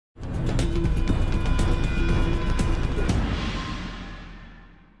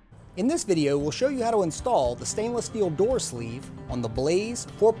In this video, we'll show you how to install the stainless steel door sleeve on the Blaze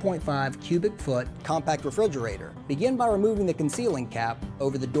 4.5 cubic foot compact refrigerator. Begin by removing the concealing cap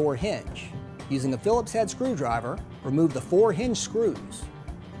over the door hinge. Using a Phillips head screwdriver, remove the 4 hinge screws.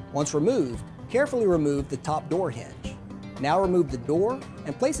 Once removed, carefully remove the top door hinge. Now remove the door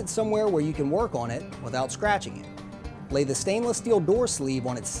and place it somewhere where you can work on it without scratching it. Lay the stainless steel door sleeve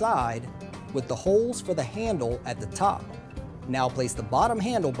on its side with the holes for the handle at the top. Now place the bottom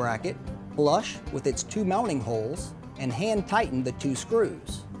handle bracket flush with its 2 mounting holes and hand tighten the 2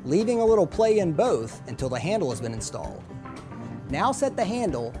 screws, leaving a little play in both until the handle has been installed. Now set the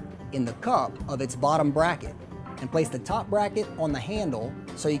handle in the cup of its bottom bracket and place the top bracket on the handle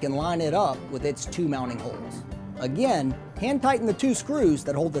so you can line it up with its 2 mounting holes. Again, hand tighten the 2 screws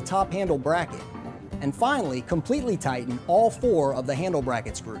that hold the top handle bracket. And finally, completely tighten all 4 of the handle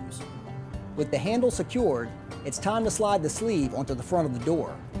bracket screws. With the handle secured, it's time to slide the sleeve onto the front of the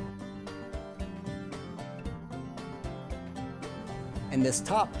door. And this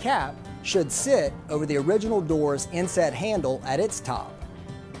top cap should sit over the original door's inset handle at its top.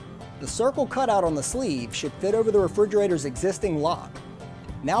 The circle cutout on the sleeve should fit over the refrigerator's existing lock.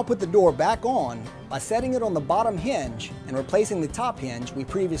 Now put the door back on by setting it on the bottom hinge and replacing the top hinge we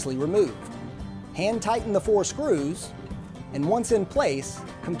previously removed. Hand tighten the 4 screws, and once in place,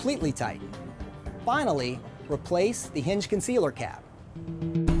 completely tighten. Finally, replace the hinge concealer cap.